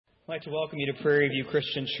I'd like to welcome you to Prairie View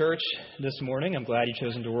Christian Church this morning. I'm glad you've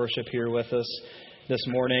chosen to worship here with us this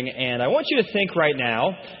morning. And I want you to think right now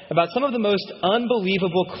about some of the most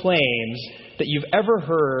unbelievable claims that you've ever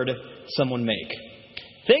heard someone make.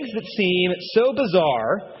 Things that seem so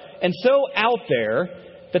bizarre and so out there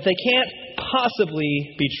that they can't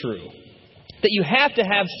possibly be true. That you have to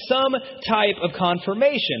have some type of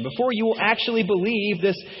confirmation before you will actually believe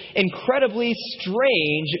this incredibly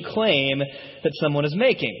strange claim that someone is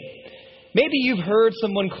making. Maybe you've heard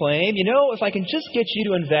someone claim, if I can just get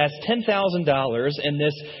you to invest $10,000 in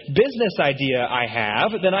this business idea I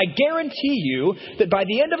have, then I guarantee you that by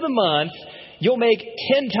the end of the month, you'll make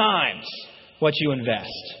 10 times what you invest.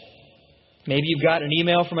 Maybe you've got an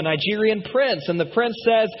email from a Nigerian prince, and the prince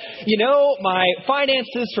says, my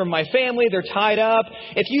finances from my family, they're tied up.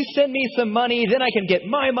 If you send me some money, then I can get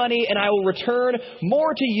my money, and I will return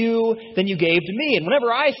more to you than you gave to me. And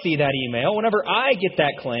whenever I see that email, whenever I get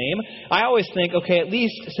that claim, I always think, okay, at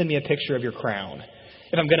least send me a picture of your crown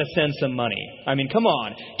if I'm going to send some money. I mean, come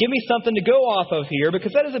on, give me something to go off of here,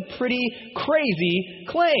 because that is a pretty crazy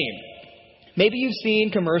claim. Maybe you've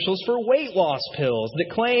seen commercials for weight loss pills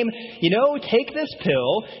that claim, take this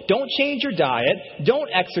pill, don't change your diet, don't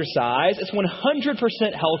exercise, it's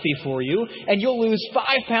 100% healthy for you, and you'll lose 5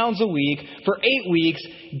 pounds a week for 8 weeks,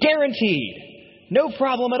 guaranteed. No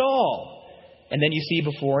problem at all. And then you see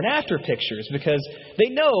before and after pictures because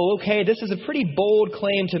they know, okay, this is a pretty bold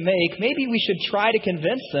claim to make. Maybe we should try to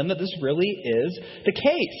convince them that this really is the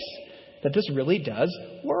case, that this really does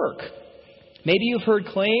work. Maybe you've heard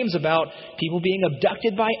claims about people being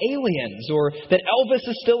abducted by aliens or that Elvis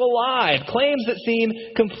is still alive, claims that seem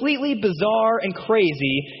completely bizarre and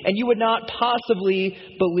crazy, and you would not possibly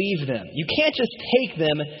believe them. You can't just take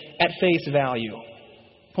them at face value.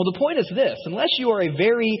 Well, the point is this: unless you are a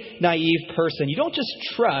very naive person, you don't just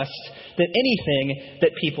trust that anything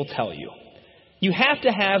that people tell you. You have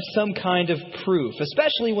to have some kind of proof,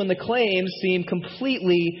 especially when the claims seem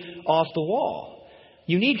completely off the wall.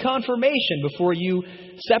 You need confirmation before you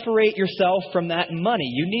separate yourself from that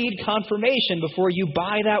money. You need confirmation before you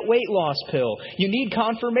buy that weight loss pill. You need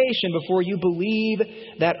confirmation before you believe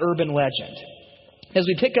that urban legend. As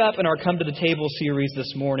we pick up in our Come to the Table series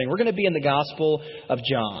this morning, we're going to be in the Gospel of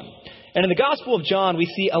John. And in the Gospel of John, we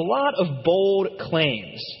see a lot of bold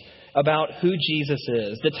claims about who Jesus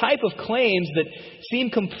is. The type of claims that seem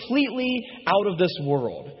completely out of this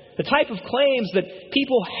world. The type of claims that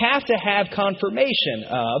people have to have confirmation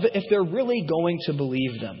of if they're really going to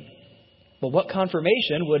believe them. Well, what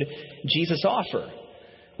confirmation would Jesus offer?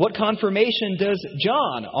 What confirmation does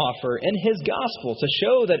John offer in his gospel to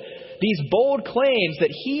show that these bold claims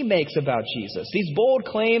that he makes about Jesus, these bold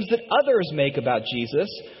claims that others make about Jesus,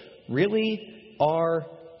 really are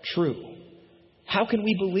true? How can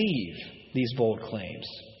we believe these bold claims?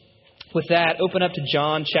 With that, open up to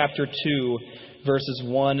John chapter 2, verses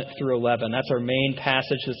 1 through 11. That's our main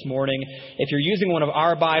passage this morning. If you're using one of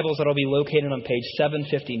our Bibles, that'll be located on page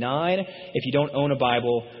 759. If you don't own a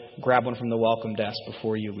Bible, grab one from the welcome desk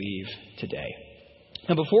before you leave today.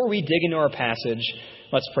 Now, before we dig into our passage,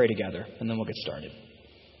 let's pray together, and then we'll get started.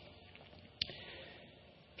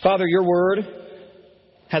 Father, your word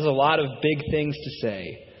has a lot of big things to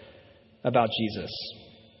say about Jesus.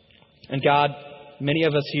 And God, many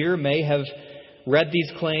of us here may have read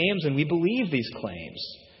these claims and we believe these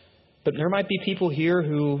claims. But there might be people here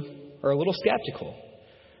who are a little skeptical,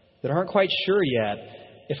 that aren't quite sure yet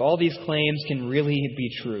if all these claims can really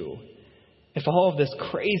be true. If all of this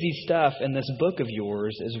crazy stuff in this book of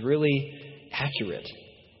yours is really accurate.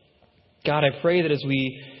 God, I pray that as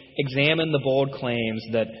we examine the bold claims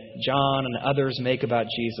that John and others make about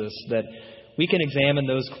Jesus, that we can examine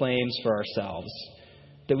those claims for ourselves.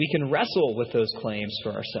 That we can wrestle with those claims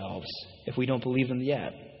for ourselves if we don't believe them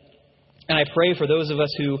yet. And I pray for those of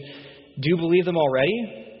us who do believe them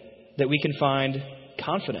already, that we can find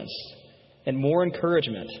confidence and more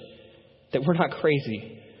encouragement that we're not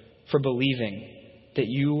crazy for believing that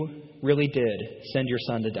you really did send your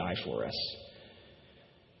Son to die for us.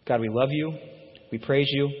 God, we love you. We praise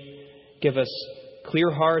you. Give us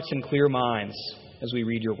clear hearts and clear minds as we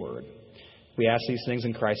read your word. We ask these things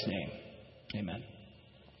in Christ's name. Amen.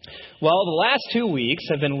 Well, the last 2 weeks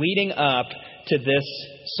have been leading up to this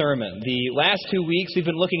sermon. The last 2 weeks we've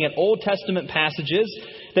been looking at Old Testament passages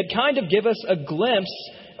that kind of give us a glimpse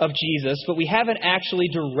of Jesus, but we haven't actually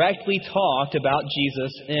directly talked about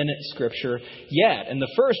Jesus in Scripture yet. In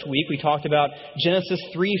the first week, we talked about Genesis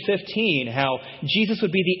 3:15, how Jesus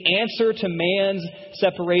would be the answer to man's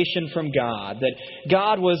separation from God, that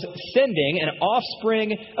God was sending an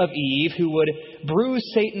offspring of Eve who would bruise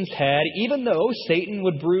Satan's head, even though Satan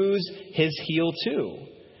would bruise his heel too.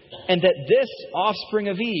 and that this offspring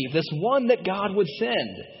of Eve, this one that God would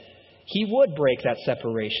send, he would break that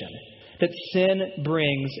separation that sin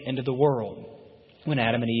brings into the world when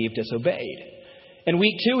Adam and Eve disobeyed. In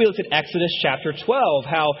week 2, we looked at Exodus chapter 12,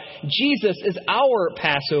 how Jesus is our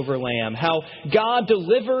Passover lamb, how God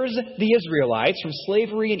delivers the Israelites from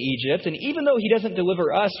slavery in Egypt. And even though he doesn't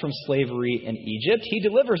deliver us from slavery in Egypt, he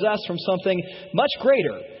delivers us from something much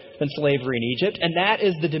greater than slavery in Egypt, and that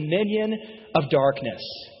is the dominion of darkness,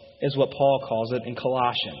 is what Paul calls it in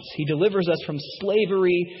Colossians. He delivers us from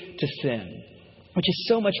slavery to sin, which is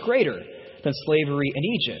so much greater than slavery in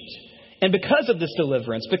Egypt. And because of this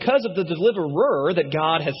deliverance, because of the deliverer that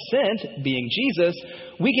God has sent, being Jesus,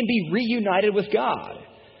 we can be reunited with God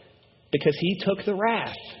because he took the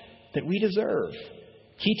wrath that we deserve.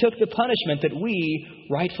 He took the punishment that we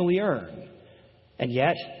rightfully earn. And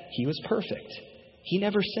yet, he was perfect. He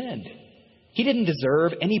never sinned. He didn't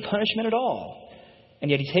deserve any punishment at all.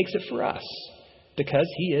 And yet he takes it for us because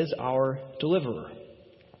he is our deliverer.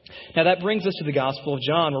 Now that brings us to the Gospel of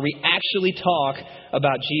John, where we actually talk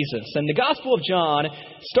about Jesus. And the Gospel of John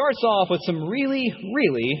starts off with some really,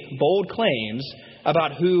 really bold claims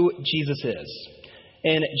about who Jesus is.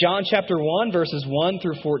 In John chapter 1, verses 1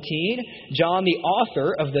 through 14, John, the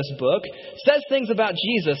author of this book, says things about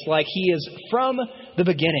Jesus like he is from the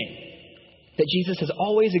beginning. That Jesus has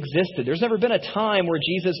always existed. There's never been a time where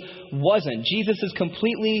Jesus wasn't. Jesus is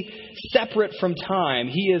completely separate from time.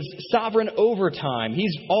 He is sovereign over time.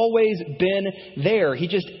 He's always been there. He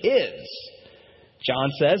just is. John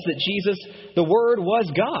says that Jesus, the Word,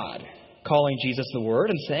 was God, calling Jesus the Word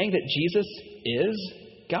and saying that Jesus is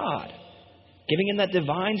God, giving him that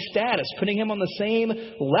divine status, putting him on the same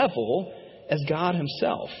level as God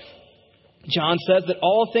himself. John says that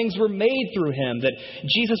all things were made through him, that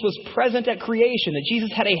Jesus was present at creation, that Jesus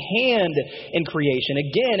had a hand in creation,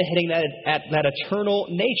 again hitting at that eternal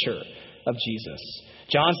nature of Jesus.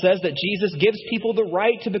 John says that Jesus gives people the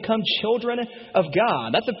right to become children of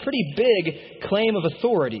God. That's a pretty big claim of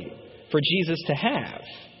authority for Jesus to have.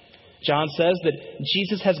 John says that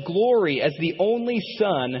Jesus has glory as the only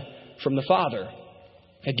Son from the Father.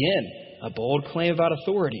 Again, a bold claim about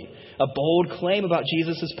authority, a bold claim about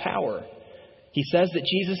Jesus' power. He says that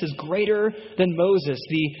Jesus is greater than Moses,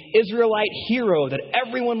 the Israelite hero that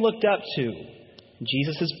everyone looked up to.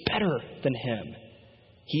 Jesus is better than him.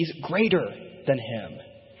 He's greater than him.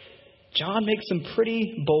 John makes some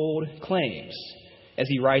pretty bold claims as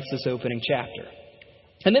he writes this opening chapter.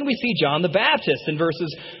 And then we see John the Baptist in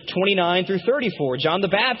verses 29 through 34. John the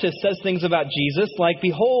Baptist says things about Jesus like,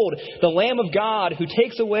 "Behold, the Lamb of God who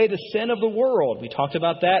takes away the sin of the world." We talked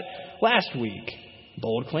about that last week.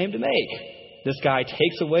 Bold claim to make. This guy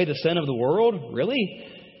takes away the sin of the world? Really?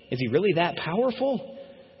 Is he really that powerful?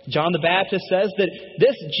 John the Baptist says that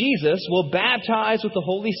this Jesus will baptize with the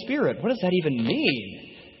Holy Spirit. What does that even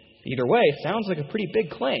mean? Either way, it sounds like a pretty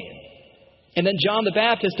big claim. And then John the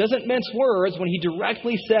Baptist doesn't mince words when he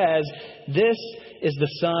directly says, "This is the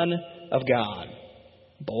Son of God."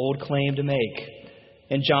 Bold claim to make.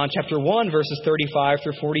 In John chapter 1, verses 35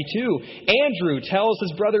 through 42, Andrew tells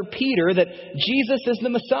his brother Peter that Jesus is the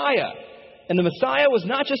Messiah. And the Messiah was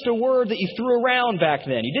not just a word that you threw around back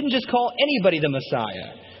then. He didn't just call anybody the Messiah.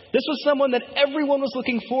 This was someone that everyone was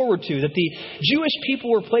looking forward to, that the Jewish people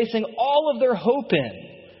were placing all of their hope in.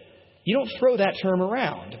 You don't throw that term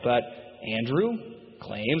around, but Andrew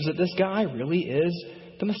claims that this guy really is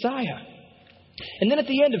the Messiah. And then at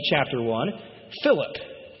the end of chapter 1, Philip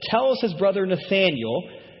tells his brother Nathanael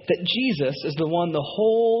that Jesus is the one the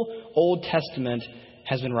whole Old Testament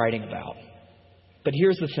has been writing about. But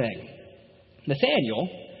here's the thing. Nathanael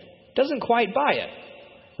doesn't quite buy it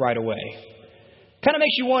right away. Kind of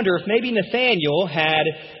makes you wonder if maybe Nathanael had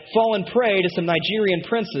fallen prey to some Nigerian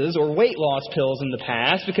princes or weight loss pills in the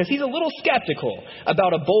past, because he's a little skeptical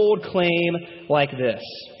about a bold claim like this.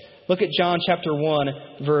 Look at John chapter 1,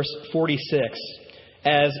 verse 46.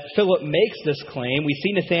 As Philip makes this claim, we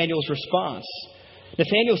see Nathanael's response.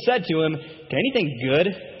 Nathanael said to him, "Can anything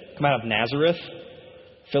good come out of Nazareth?"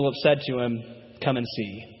 Philip said to him, "Come and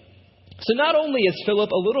see." So not only is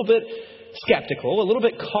Philip a little bit skeptical, a little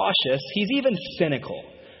bit cautious, he's even cynical.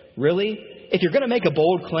 Really? If you're going to make a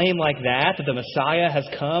bold claim like that the Messiah has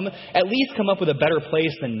come, at least come up with a better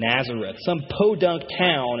place than Nazareth, some podunk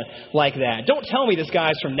town like that. Don't tell me this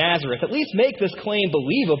guy's from Nazareth. At least make this claim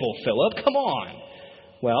believable, Philip. Come on.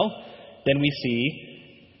 Well, then we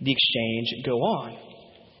see the exchange go on.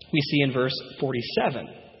 We see in verse 47,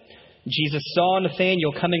 Jesus saw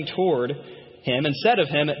Nathanael coming toward him and said of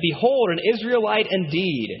him, "Behold, an Israelite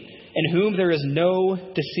indeed, in whom there is no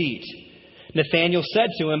deceit." Nathanael said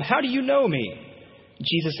to him, "How do you know me?"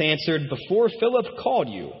 Jesus answered, "Before Philip called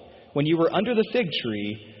you, when you were under the fig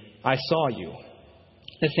tree, I saw you."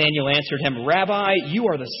 Nathanael answered him, "Rabbi, you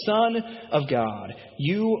are the Son of God.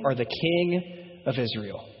 You are the King of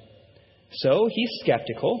Israel." So he's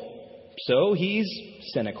skeptical. So he's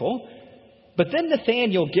cynical. But then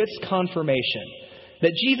Nathanael gets confirmation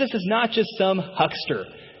that Jesus is not just some huckster.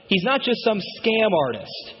 He's not just some scam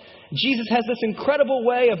artist. Jesus has this incredible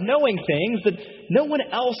way of knowing things that no one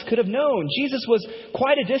else could have known. Jesus was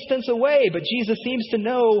quite a distance away, but Jesus seems to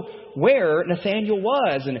know where Nathanael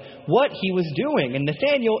was and what he was doing. And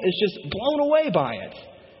Nathanael is just blown away by it.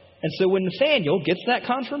 And so when Nathanael gets that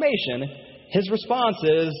confirmation, his response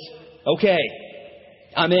is, "Okay,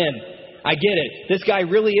 I'm in. I get it. This guy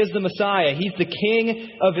really is the Messiah. He's the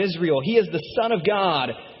King of Israel. He is the Son of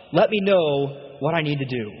God. Let me know what I need to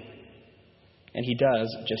do." And he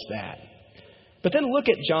does just that. But then look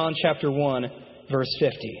at John chapter 1, verse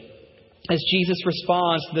 50. As Jesus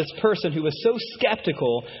responds to this person who was so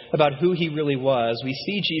skeptical about who he really was, we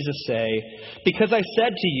see Jesus say, "Because I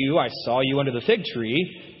said to you, I saw you under the fig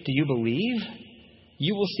tree, do you believe?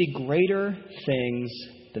 You will see greater things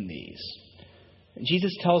than these." And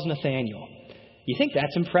Jesus tells Nathanael, "You think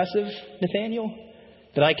that's impressive, Nathanael?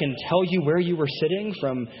 That I can tell you where you were sitting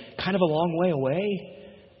from kind of a long way away?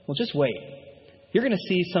 Well, just wait. You're going to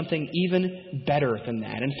see something even better than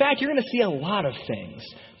that. In fact, you're going to see a lot of things,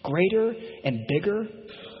 greater and bigger,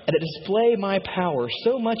 and that display my power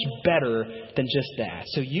so much better than just that.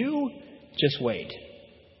 So you just wait.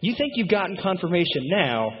 You think you've gotten confirmation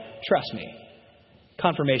now? Trust me.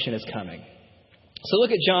 Confirmation is coming." So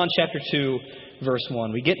look at John chapter 2, verse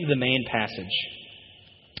 1. We get into the main passage.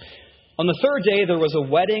 "On the third day there was a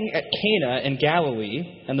wedding at Cana in Galilee,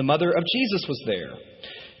 and the mother of Jesus was there.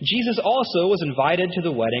 Jesus also was invited to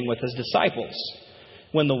the wedding with his disciples.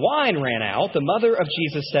 When the wine ran out, the mother of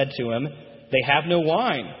Jesus said to him, 'They have no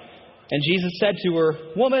wine.' And Jesus said to her,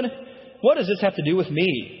 'Woman, what does this have to do with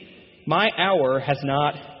me? My hour has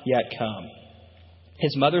not yet come.'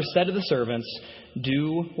 His mother said to the servants,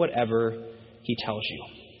 'Do whatever he tells you.'"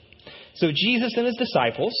 So Jesus and his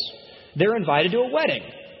disciples, they're invited to a wedding.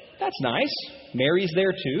 That's nice. Mary's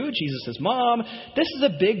there too, Jesus' mom. This is a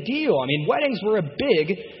big deal. I mean, weddings were a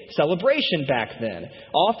big celebration back then.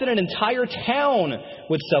 Often an entire town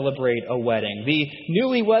would celebrate a wedding. The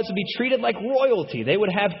newlyweds would be treated like royalty. They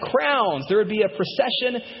would have crowns. There would be a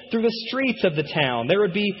procession through the streets of the town. There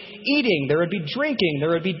would be eating. There would be drinking.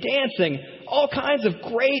 There would be dancing. All kinds of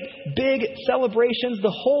great big celebrations,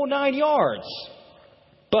 the whole 9 yards.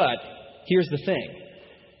 But here's the thing.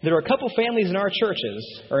 There are a couple families in our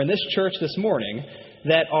churches, or in this church this morning,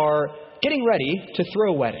 that are getting ready to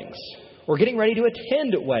throw weddings, or getting ready to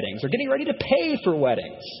attend weddings, or getting ready to pay for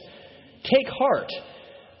weddings. Take heart,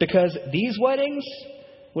 because these weddings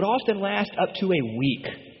would often last up to a week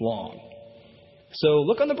long. So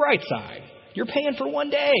look on the bright side. You're paying for one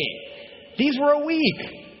day. These were a week.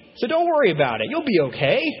 So don't worry about it. You'll be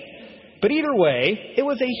okay. But either way, it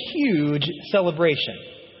was a huge celebration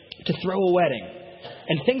to throw a wedding.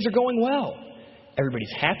 And things are going well.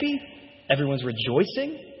 Everybody's happy. Everyone's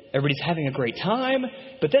rejoicing. Everybody's having a great time.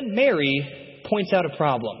 But then Mary points out a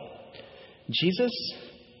problem. Jesus,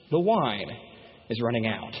 the wine is running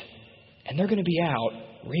out. And they're going to be out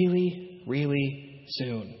really, really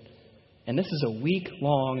soon. And this is a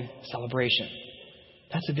week-long celebration.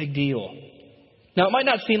 That's a big deal. Now, it might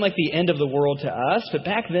not seem like the end of the world to us, but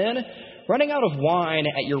back then, running out of wine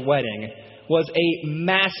at your wedding was a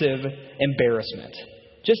massive embarrassment.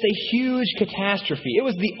 Just a huge catastrophe. It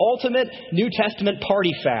was the ultimate New Testament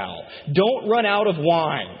party foul. Don't run out of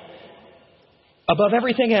wine. Above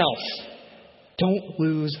everything else, don't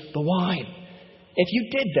lose the wine. If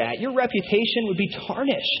you did that, your reputation would be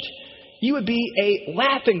tarnished. You would be a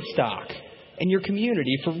laughingstock in your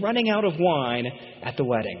community for running out of wine at the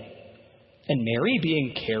wedding. And Mary,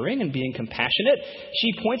 being caring and being compassionate,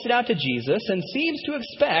 she points it out to Jesus and seems to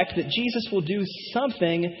expect that Jesus will do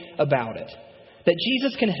something about it. That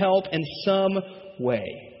Jesus can help in some way.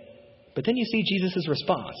 But then you see Jesus'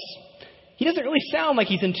 response. He doesn't really sound like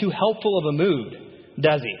he's in too helpful of a mood,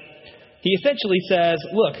 does he? He essentially says,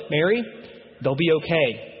 look, Mary, they'll be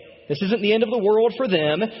okay. This isn't the end of the world for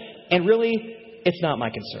them. And really, it's not my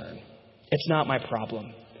concern. It's not my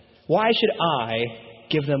problem. Why should I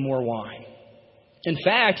give them more wine? In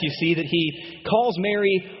fact, you see that he calls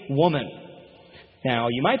Mary woman. Now,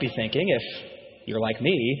 you might be thinking, if you're like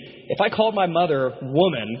me, if I called my mother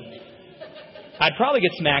woman, I'd probably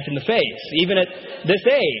get smacked in the face, even at this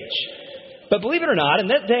age. But believe it or not, in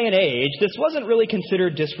that day and age, this wasn't really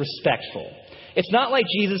considered disrespectful. It's not like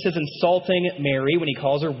Jesus is insulting Mary when he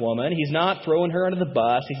calls her woman. He's not throwing her under the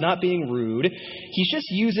bus. He's not being rude. He's just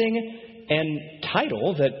using an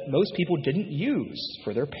title that most people didn't use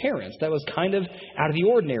for their parents. That was kind of out of the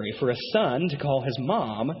ordinary for a son to call his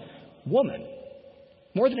mom woman.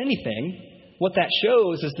 More than anything, what that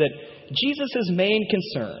shows is that Jesus' main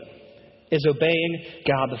concern is obeying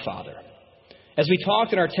God the Father. As we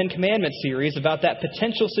talked in our 10 Commandments series about that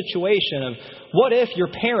potential situation of what if your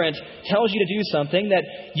parent tells you to do something that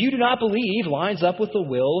you do not believe lines up with the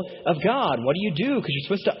will of God? What do you do? Because you're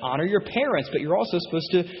supposed to honor your parents, but you're also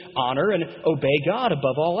supposed to honor and obey God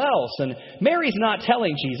above all else. And Mary's not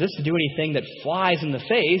telling Jesus to do anything that flies in the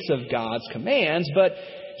face of God's commands, but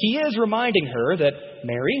he is reminding her that,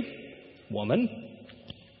 Mary, woman,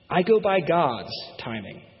 I go by God's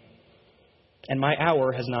timing, and my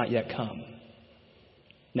hour has not yet come.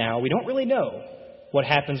 Now, we don't really know what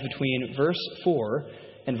happens between verse 4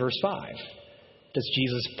 and verse 5. Does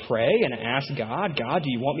Jesus pray and ask God, do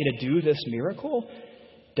you want me to do this miracle?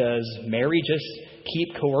 Does Mary just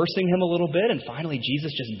keep coercing him a little bit and finally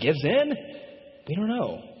Jesus just gives in? We don't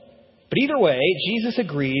know. But either way, Jesus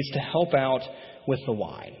agrees to help out with the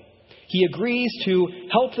wine. He agrees to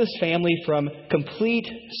help this family from complete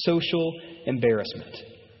social embarrassment.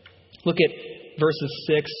 Look at verses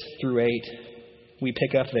 6 through 8. We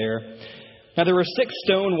pick up there. Now there were 6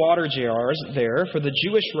 stone water jars there for the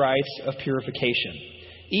Jewish rites of purification,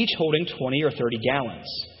 each holding 20 or 30 gallons.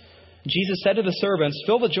 Jesus said to the servants,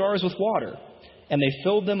 "Fill the jars with water," and they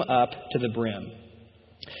filled them up to the brim.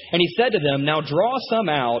 And he said to them, "Now draw some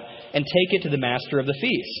out and take it to the master of the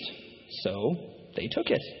feast." So they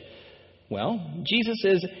took it. Well, Jesus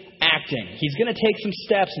is acting. He's going to take some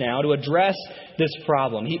steps now to address this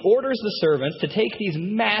problem. He orders the servants to take these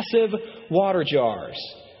massive water jars,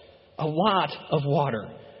 a lot of water.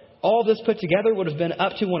 All this put together would have been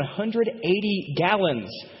up to 180 gallons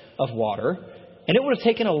of water, and it would have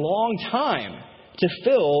taken a long time to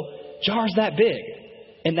fill jars that big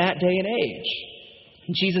in that day and age.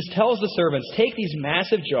 Jesus tells the servants, take these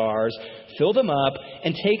massive jars, fill them up,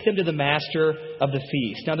 and take them to the master of the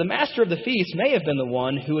feast. Now, the master of the feast may have been the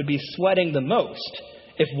one who would be sweating the most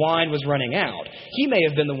if wine was running out. He may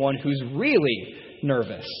have been the one who's really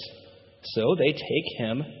nervous. So they take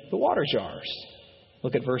him the water jars.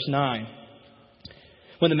 Look at verse 9.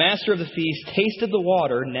 When the master of the feast tasted the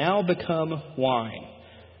water, now become wine,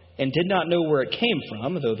 and did not know where it came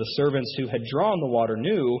from, though the servants who had drawn the water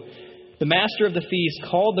knew, the master of the feast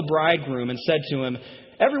called the bridegroom and said to him,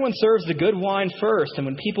 "Everyone serves the good wine first, and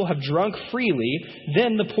when people have drunk freely,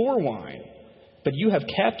 then the poor wine. But you have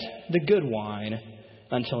kept the good wine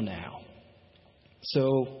until now."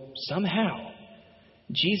 So somehow,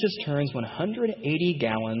 Jesus turns 180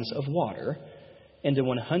 gallons of water into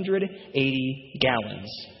 180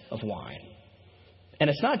 gallons of wine. And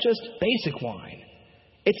it's not just basic wine.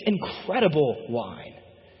 It's incredible wine.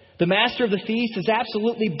 The master of the feast is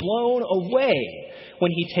absolutely blown away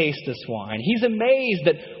when he tastes this wine. He's amazed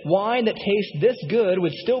that wine that tastes this good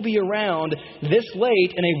would still be around this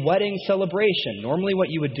late in a wedding celebration. Normally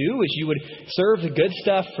what you would do is you would serve the good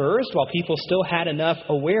stuff first while people still had enough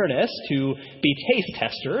awareness to be taste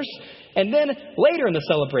testers. And then later in the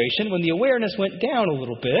celebration, when the awareness went down a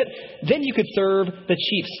little bit, then you could serve the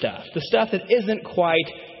cheap stuff, the stuff that isn't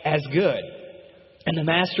quite as good. And the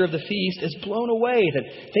master of the feast is blown away that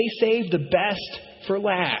they saved the best for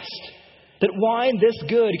last, that wine this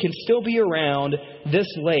good can still be around this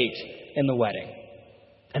late in the wedding.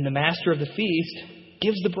 And the master of the feast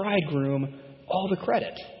gives the bridegroom all the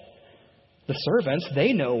credit. The servants,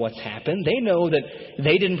 they know what's happened. They know that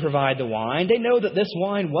they didn't provide the wine. They know that this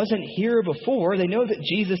wine wasn't here before. They know that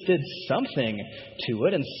Jesus did something to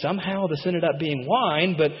it, and somehow this ended up being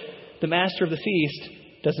wine, but the master of the feast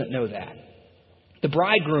doesn't know that. The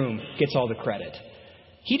bridegroom gets all the credit.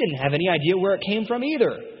 He didn't have any idea where it came from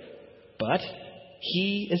either. But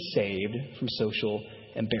he is saved from social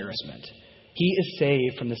embarrassment. He is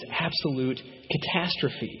saved from this absolute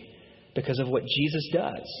catastrophe because of what Jesus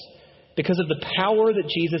does, because of the power that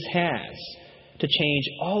Jesus has to change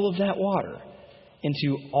all of that water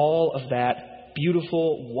into all of that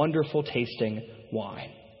beautiful, wonderful tasting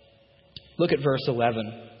wine. Look at verse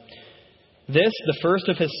 11. This, the first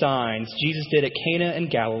of his signs, Jesus did at Cana in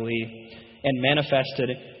Galilee and manifested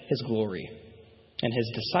his glory. And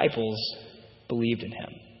his disciples believed in him.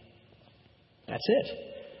 That's it.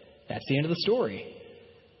 That's the end of the story.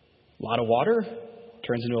 A lot of water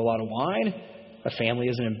turns into a lot of wine. A family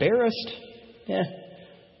isn't embarrassed.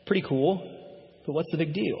 Pretty cool. But what's the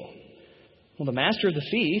big deal? Well, the master of the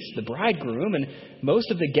feast, the bridegroom, and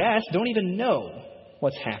most of the guests don't even know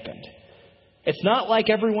what's happened. It's not like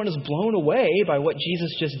everyone is blown away by what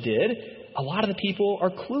Jesus just did. A lot of the people are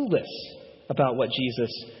clueless about what Jesus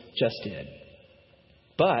just did.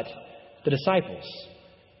 But the disciples,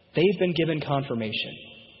 they've been given confirmation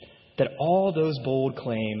that all those bold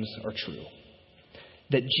claims are true.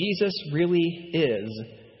 That Jesus really is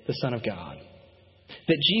the Son of God.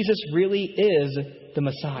 That Jesus really is the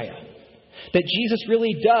Messiah. That Jesus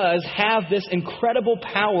really does have this incredible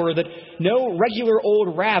power that no regular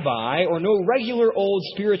old rabbi or no regular old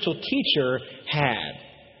spiritual teacher had.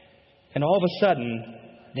 And all of a sudden,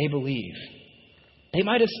 they believe. They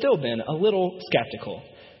might have still been a little skeptical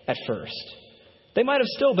at first. They might have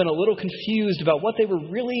still been a little confused about what they were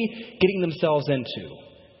really getting themselves into.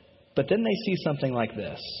 But then they see something like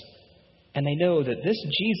this, and they know that this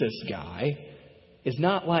Jesus guy is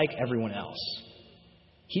not like everyone else.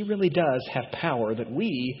 He really does have power that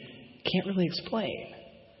we can't really explain.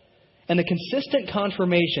 And the consistent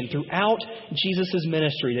confirmation throughout Jesus'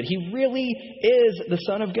 ministry that he really is the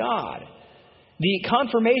Son of God. The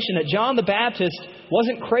confirmation that John the Baptist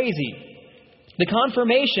wasn't crazy. The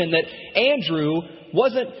confirmation that Andrew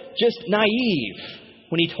wasn't just naive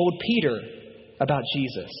when he told Peter about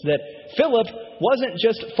Jesus. That Philip wasn't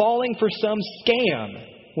just falling for some scam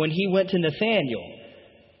when he went to Nathanael.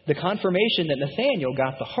 The confirmation that Nathanael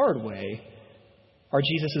got the hard way are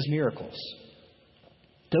Jesus' miracles.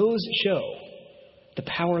 Those show the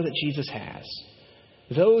power that Jesus has.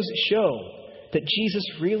 Those show that Jesus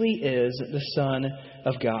really is the Son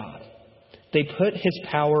of God. They put his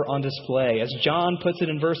power on display. As John puts it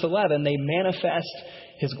in verse 11, they manifest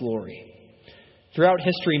his glory. Throughout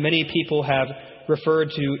history, many people have referred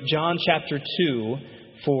to John chapter 2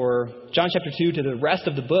 to the rest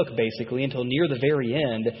of the book, basically, until near the very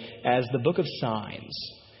end, as the book of signs.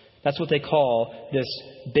 That's what they call this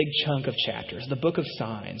big chunk of chapters, the book of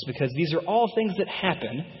signs, because these are all things that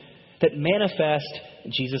happen that manifest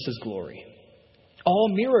Jesus' glory. All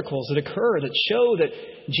miracles that occur that show that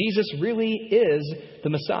Jesus really is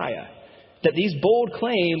the Messiah, that these bold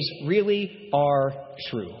claims really are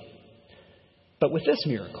true. But with this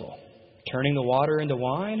miracle, turning the water into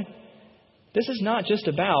wine, this is not just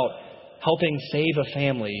about helping save a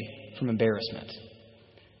family from embarrassment.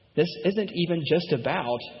 This isn't even just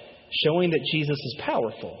about showing that Jesus is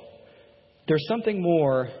powerful. There's something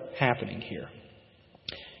more happening here.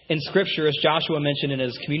 In Scripture, as Joshua mentioned in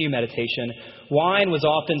his communion meditation, wine was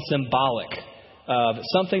often symbolic of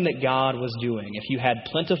something that God was doing. If you had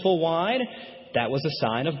plentiful wine, that was a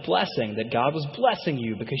sign of blessing, that God was blessing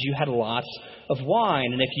you because you had lots of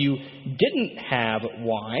wine. And if you didn't have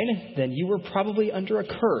wine, then you were probably under a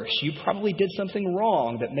curse. You probably did something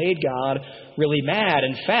wrong that made God really mad.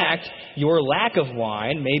 In fact, your lack of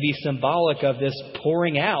wine may be symbolic of this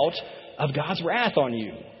pouring out of God's wrath on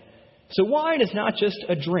you. So wine is not just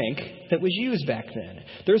a drink that was used back then.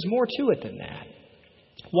 There's more to it than that.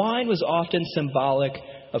 Wine was often symbolic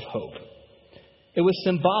of hope. It was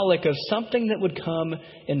symbolic of something that would come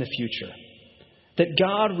in the future. That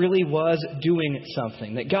God really was doing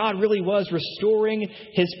something. That God really was restoring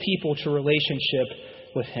his people to relationship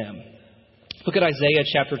with him. Look at Isaiah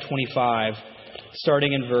chapter 25,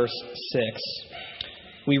 starting in verse 6.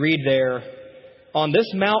 We read there, "On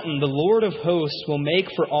this mountain the Lord of hosts will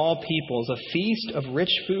make for all peoples a feast of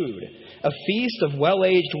rich food, a feast of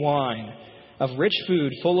well-aged wine, of rich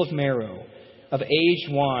food full of marrow, of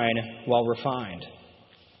aged wine well refined."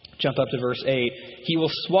 Jump up to verse 8. "He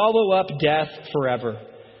will swallow up death forever,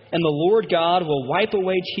 and the Lord God will wipe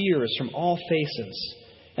away tears from all faces,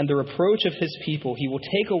 and the reproach of his people he will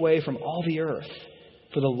take away from all the earth,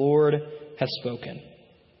 for the Lord has spoken.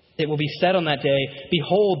 It will be said on that day,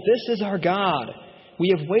 'Behold, this is our God.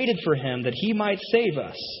 We have waited for him that he might save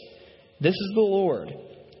us. This is the Lord.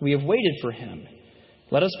 We have waited for him.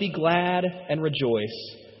 Let us be glad and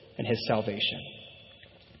rejoice in his salvation.'"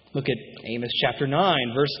 Look at Amos chapter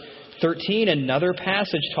 9, verse 13, another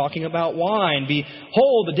passage talking about wine.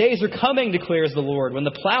 "Behold, the days are coming, declares the Lord, when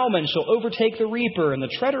the plowman shall overtake the reaper and the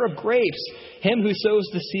treader of grapes, him who sows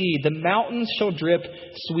the seed. The mountains shall drip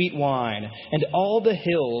sweet wine, and all the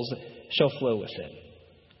hills shall flow with it."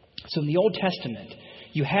 So in the Old Testament,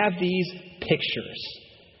 you have these pictures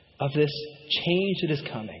of this change that is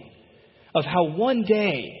coming, of how one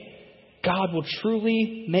day God will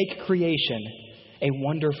truly make creation a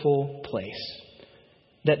wonderful place.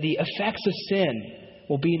 That the effects of sin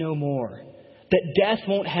will be no more. That death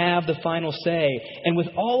won't have the final say. And with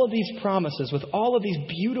all of these promises, with all of these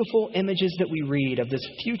beautiful images that we read of this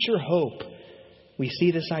future hope, we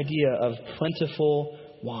see this idea of plentiful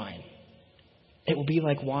wine. It will be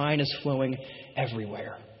like wine is flowing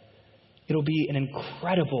everywhere. It'll be an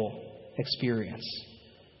incredible experience.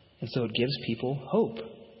 And so it gives people hope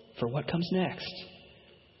for what comes next.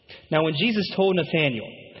 Now, when Jesus told Nathanael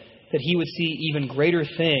that he would see even greater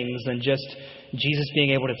things than just Jesus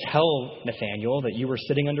being able to tell Nathanael that you were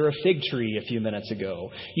sitting under a fig tree a few minutes ago,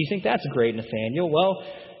 you think that's great, Nathanael. Well,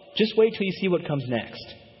 just wait till you see what comes next.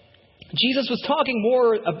 Jesus was talking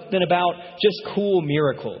more than about just cool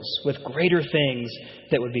miracles with greater things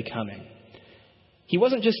that would be coming. He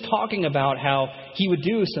wasn't just talking about how he would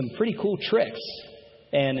do some pretty cool tricks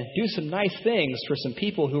and do some nice things for some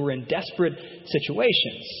people who were in desperate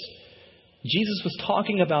situations. Jesus was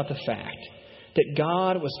talking about the fact that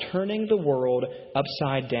God was turning the world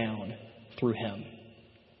upside down through him,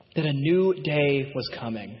 that a new day was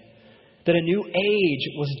coming, that a new age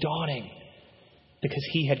was dawning because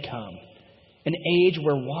he had come, an age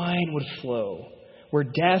where wine would flow, where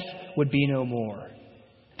death would be no more.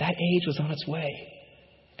 That age was on its way,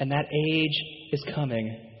 and that age is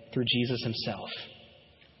coming through Jesus himself.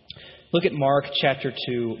 Look at Mark chapter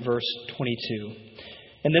 2, verse 22.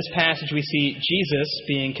 In this passage, we see Jesus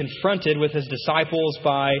being confronted with his disciples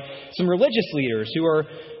by some religious leaders who are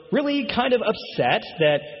really kind of upset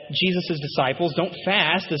that Jesus' disciples don't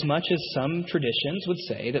fast as much as some traditions would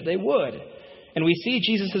say that they would. And we see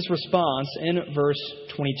Jesus' response in verse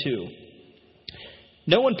 22.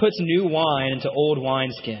 No one puts new wine into old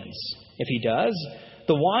wineskins. If he does,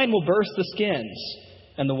 the wine will burst the skins,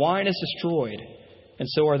 and the wine is destroyed, and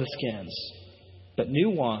so are the skins. But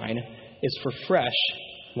new wine is for fresh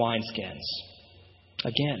wineskins.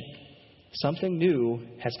 Again, something new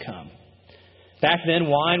has come. Back then,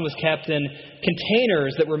 wine was kept in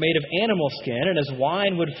containers that were made of animal skin, and as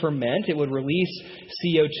wine would ferment, it would release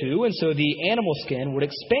CO2, and so the animal skin would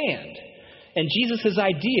expand. And Jesus'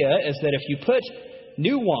 idea is that if you put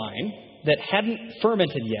new wine that hadn't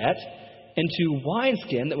fermented yet into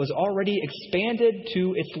wineskin that was already expanded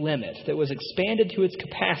to its limit, that was expanded to its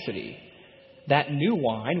capacity, that new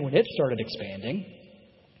wine, when it started expanding,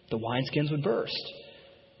 the wineskins would burst.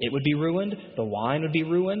 It would be ruined. The wine would be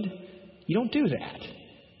ruined. You don't do that.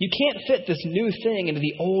 You can't fit this new thing into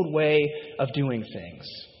the old way of doing things.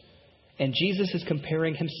 And Jesus is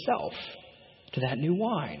comparing himself to that new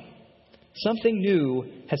wine. Something new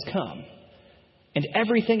has come. And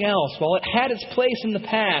everything else, while it had its place in the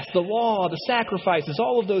past, the law, the sacrifices,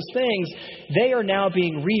 all of those things, they are now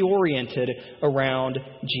being reoriented around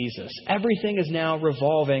Jesus. Everything is now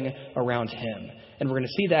revolving around him. And we're going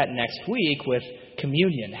to see that next week with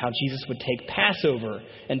communion, how Jesus would take Passover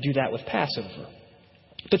and do that with Passover.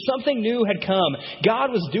 But something new had come.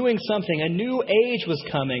 God was doing something. A new age was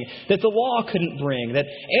coming that the law couldn't bring, that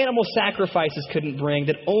animal sacrifices couldn't bring,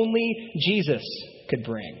 that only Jesus could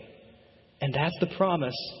bring. And that's the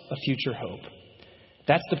promise of future hope.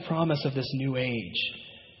 That's the promise of this new age.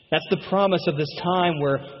 That's the promise of this time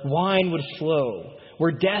where wine would flow,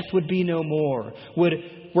 where death would be no more,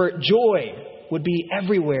 where joy would be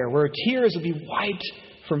everywhere, where tears would be wiped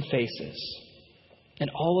from faces. And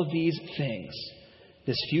all of these things,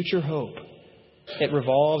 this future hope, it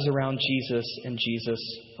revolves around Jesus and Jesus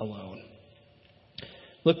alone.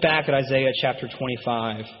 Look back at Isaiah chapter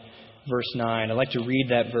 25. Verse 9. I'd like to read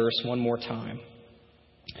that verse one more time.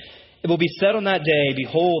 It will be said on that day,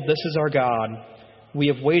 behold, this is our God. We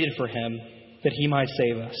have waited for him that he might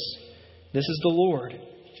save us. This is the Lord.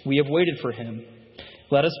 We have waited for him.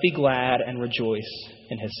 Let us be glad and rejoice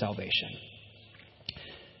in his salvation.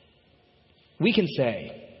 We can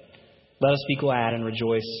say, let us be glad and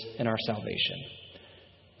rejoice in our salvation.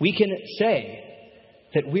 We can say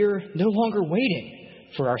that we're no longer waiting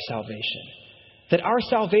for our salvation. That our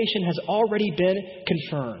salvation has already been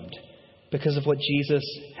confirmed because of what Jesus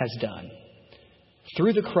has done.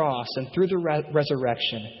 Through the cross and through the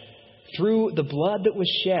resurrection, through the blood that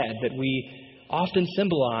was shed that we often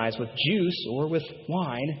symbolize with juice or with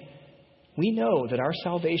wine, we know that our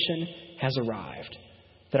salvation has arrived,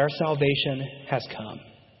 that our salvation has come.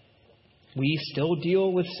 We still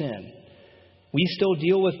deal with sin. We still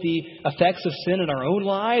deal with the effects of sin in our own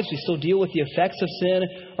lives. We still deal with the effects of sin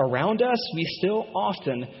around us. We still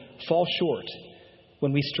often fall short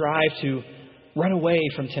when we strive to run away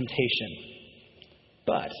from temptation.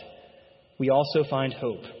 But we also find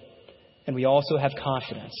hope, and we also have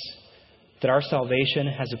confidence that our salvation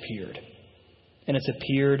has appeared, and it's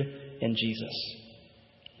appeared in Jesus.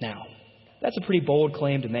 Now, that's a pretty bold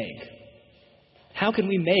claim to make. How can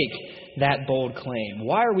we make that bold claim?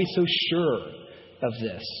 Why are we so sure of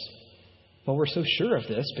this? Well, we're so sure of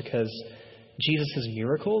this because Jesus'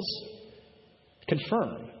 miracles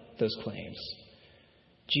confirm those claims.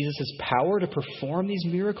 Jesus' power to perform these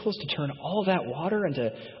miracles, to turn all that water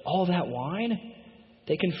into all that wine,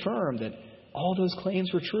 they confirm that all those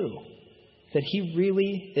claims were true. that he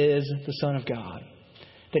really is the Son of God,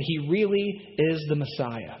 that he really is the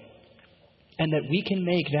Messiah, and that we can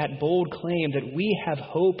make that bold claim that we have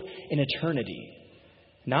hope in eternity,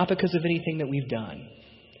 not because of anything that we've done,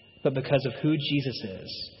 but because of who Jesus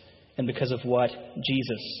is and because of what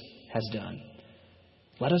Jesus has done.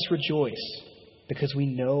 Let us rejoice because we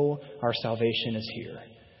know our salvation is here.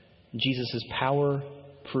 Jesus' power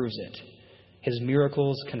proves it. His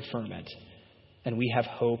miracles confirm it. And we have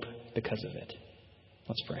hope because of it.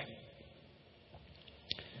 Let's pray.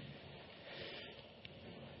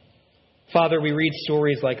 Father, we read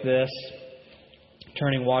stories like this,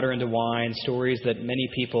 turning water into wine, stories that many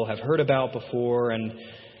people have heard about before, and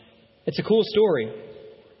it's a cool story.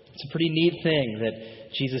 It's a pretty neat thing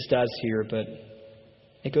that Jesus does here, but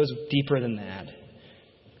it goes deeper than that.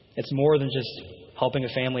 It's more than just helping a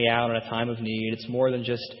family out in a time of need. It's more than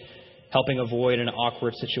just helping avoid an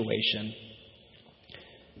awkward situation.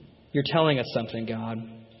 You're telling us something, God,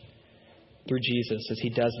 through Jesus as he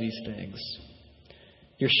does these things.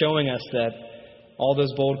 You're showing us that all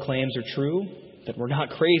those bold claims are true, that we're not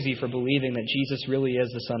crazy for believing that Jesus really is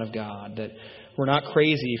the Son of God, that we're not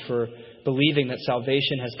crazy for believing that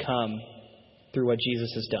salvation has come through what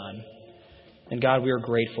Jesus has done. And God, we are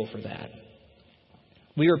grateful for that.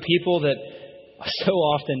 We are people that so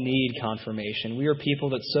often need confirmation. We are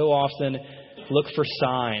people that so often look for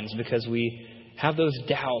signs because we have those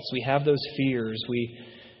doubts, we have those fears. We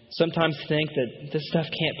sometimes think that this stuff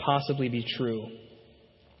can't possibly be true.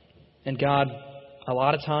 And God, a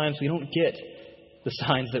lot of times we don't get the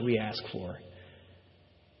signs that we ask for.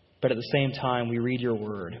 But at the same time, we read your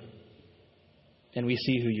word and we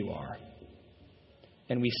see who you are.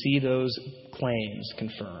 And we see those claims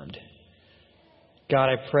confirmed. God,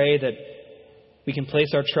 I pray that we can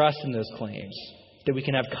place our trust in those claims, that we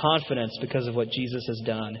can have confidence because of what Jesus has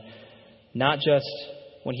done, not just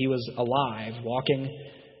when he was alive, walking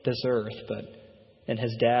this earth, but in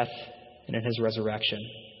his death and in his resurrection.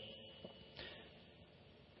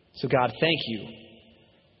 So God, thank you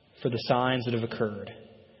for the signs that have occurred.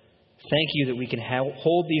 Thank you that we can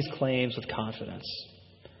hold these claims with confidence.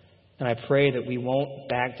 And I pray that we won't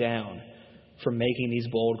back down from making these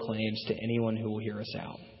bold claims to anyone who will hear us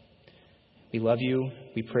out. We love you.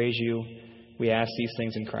 We praise you. We ask these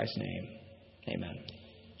things in Christ's name. Amen.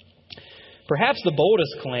 Perhaps the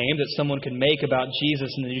boldest claim that someone can make about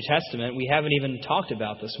Jesus in the New Testament we haven't even talked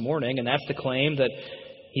about this morning, and that's the claim that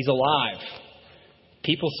he's alive.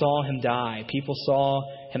 People saw him die. People saw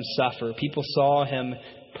him suffer. People saw him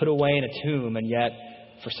put away in a tomb, and yet,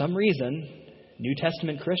 for some reason, New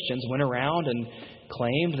Testament Christians went around and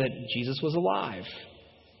claimed that Jesus was alive.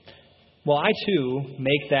 Well, I too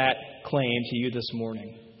make that claim to you this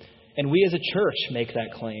morning. And we as a church make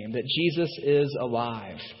that claim, that Jesus is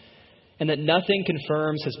alive. And that nothing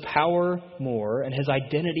confirms his power more and his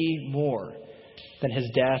identity more than his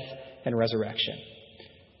death and resurrection.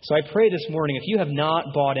 So I pray this morning, if you have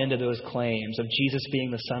not bought into those claims of Jesus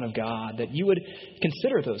being the Son of God, that you would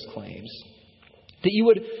consider those claims. That you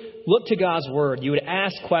would look to God's word. You would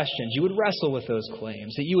ask questions. You would wrestle with those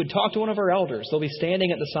claims. That you would talk to one of our elders. They'll be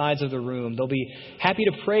standing at the sides of the room. They'll be happy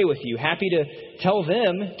to pray with you, happy to tell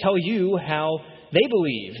you how they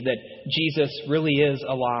believe that Jesus really is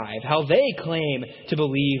alive, how they claim to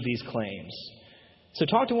believe these claims. So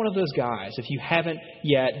talk to one of those guys if you haven't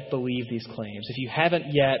yet believed these claims, if you haven't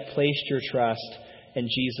yet placed your trust in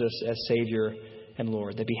Jesus as Savior and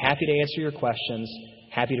Lord. They'd be happy to answer your questions,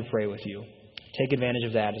 happy to pray with you. Take advantage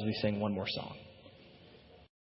of that as we sing one more song.